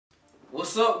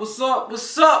What's up, what's up,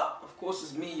 what's up? Of course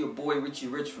it's me, your boy Richie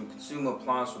Rich from Consumer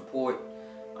Appliance Report.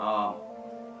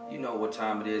 You know what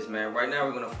time it is, man. Right now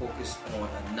we're going to focus on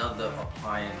another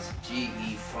appliance,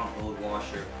 GE front load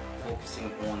washer,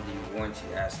 focusing on the warranty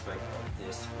aspect of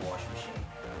this washing machine.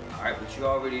 Alright, but you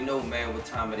already know, man, what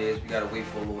time it is. We got to wait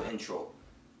for a little intro.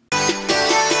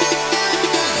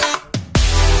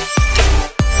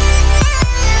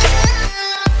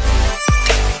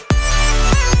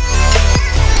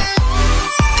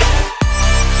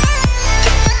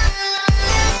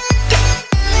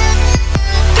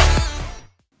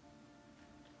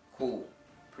 Cool.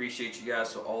 Appreciate you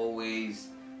guys for always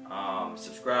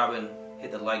subscribing.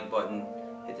 Hit the like button,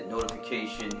 hit the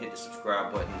notification, hit the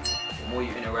subscribe button. The more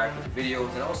you interact with the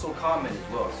videos, and also comment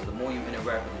as well. So the more you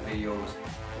interact with the videos,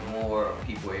 the more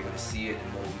people are able to see it,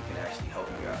 the more we can actually help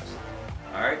you guys.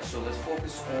 Alright, so let's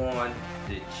focus on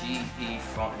the GE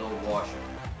front load washer.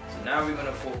 So now we're going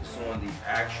to focus on the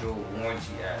actual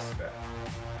warranty aspect.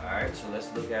 Alright, so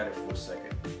let's look at it for a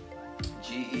second.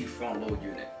 GE front load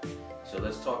unit. So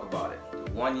let's talk about it.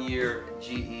 The 1-year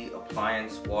GE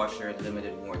appliance washer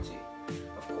limited warranty.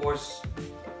 Of course,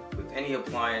 with any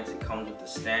appliance, it comes with the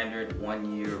standard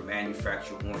 1-year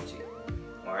manufacturer warranty.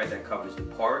 Alright, that covers the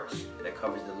parts, that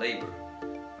covers the labor.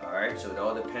 Alright, so it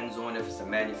all depends on if it's a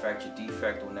manufacturer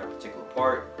defect on that particular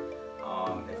part.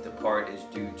 If the part is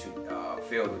due to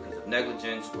fail because of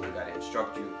negligence, or they got to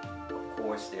instruct you, of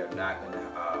course they are not going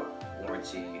to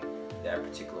warranty that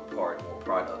particular part or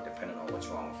product depending on what's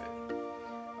wrong with it.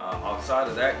 Outside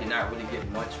of that, you're not really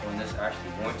getting much on this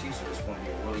actually warranty, so it's going to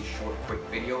be a really short, quick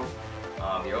video.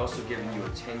 They're also giving you a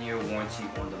 10-year warranty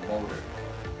on the motor,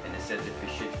 and it says if it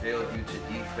should fail due to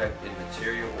defect in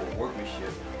material or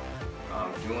workmanship,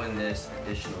 during this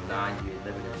additional 9-year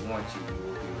limited warranty, you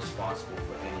will be responsible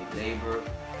for any labor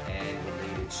and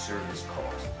related service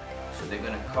costs. So they're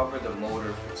going to cover the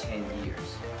motor for 10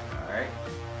 years. Alright,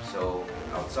 so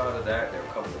outside of that,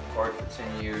 they'll cover the part for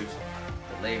 10 years.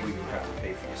 The labor you have to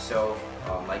pay for yourself.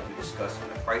 Like we discussed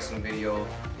in the pricing video,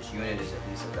 this unit is at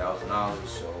least $1,000.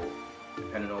 So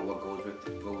depending on what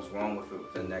goes wrong with it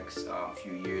within the next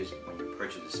few years when you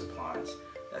purchase this appliance,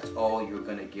 that's all you're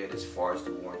going to get as far as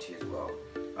the warranty as well.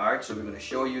 Alright, so we're going to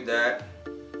show you that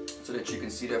so that you can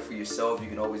see that for yourself. You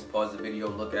can always pause the video,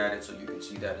 look at it so you can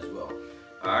see that as well.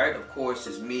 Alright, of course,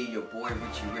 it's me, your boy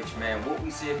Richie Rich, man. What we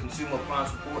say at Consumer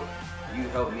Appliance Report, you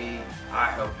help me,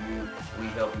 I help you, we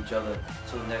help each other.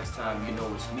 Till next time, you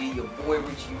know it's me, your boy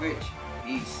Richie Rich.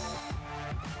 Peace.